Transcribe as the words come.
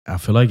I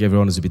feel like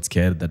everyone is a bit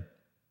scared that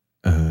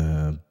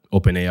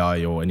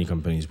OpenAI or any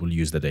companies will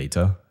use the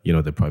data,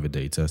 the private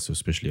data, so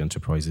especially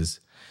enterprises.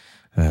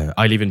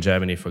 I live in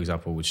Germany, for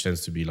example, which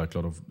tends to be like a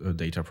lot of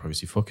data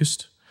privacy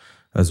focused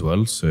as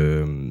well.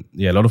 So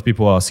a lot of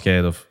people are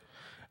scared of,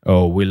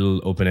 oh,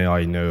 will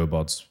OpenAI know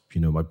about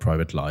my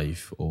private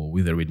life, or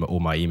will they read all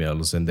my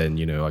emails? And then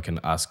I can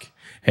ask,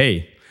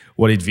 hey,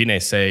 what did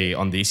Vinay say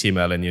on this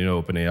email? And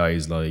OpenAI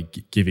is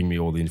like giving me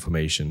all the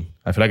information.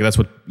 I feel like that's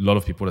what a lot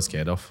of people are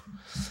scared of.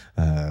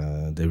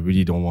 They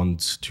really don't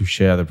want to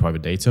share their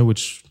private data,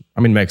 which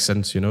makes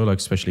sense. Like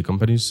especially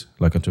companies,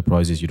 like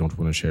enterprises, you don't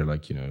want to share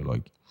like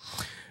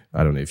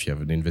I don't know if you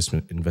have an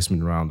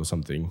investment round or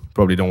something.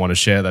 Probably don't want to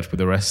share that with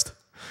the rest.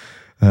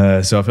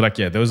 So I feel like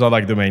those are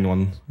like the main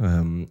one.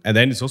 And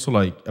then it's also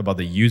like about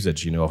the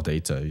usage, of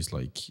data. It's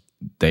like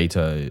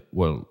data.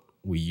 Well,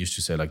 we used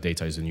to say like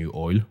data is a new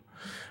oil.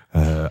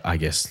 I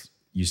guess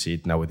you see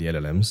it now with the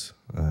LLMs,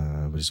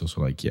 but it's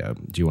also like, do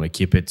you want to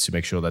keep it to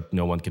make sure that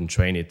no one can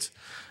train it,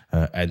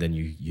 and then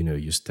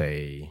you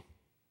stay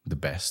the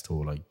best,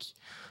 or like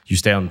you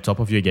stay on top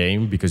of your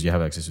game because you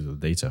have access to the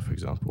data, for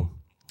example.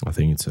 I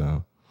think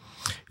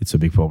it's a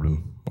big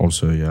problem.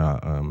 Also,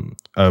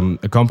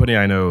 a company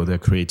I know, they're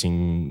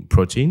creating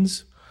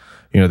proteins.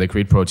 They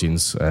create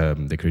proteins.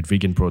 They create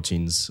vegan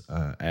proteins,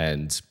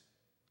 and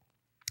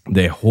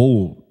their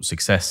whole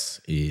success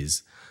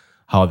is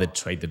how they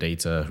treat the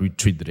data,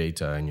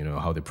 and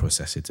how they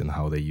process it, and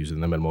how they use an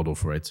ML model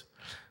for it.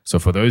 So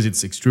for those,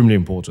 it's extremely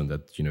important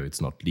that it's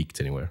not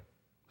leaked anywhere,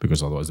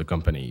 because otherwise the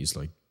company is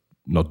like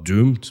not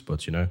doomed,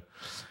 but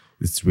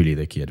it's really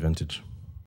the key advantage.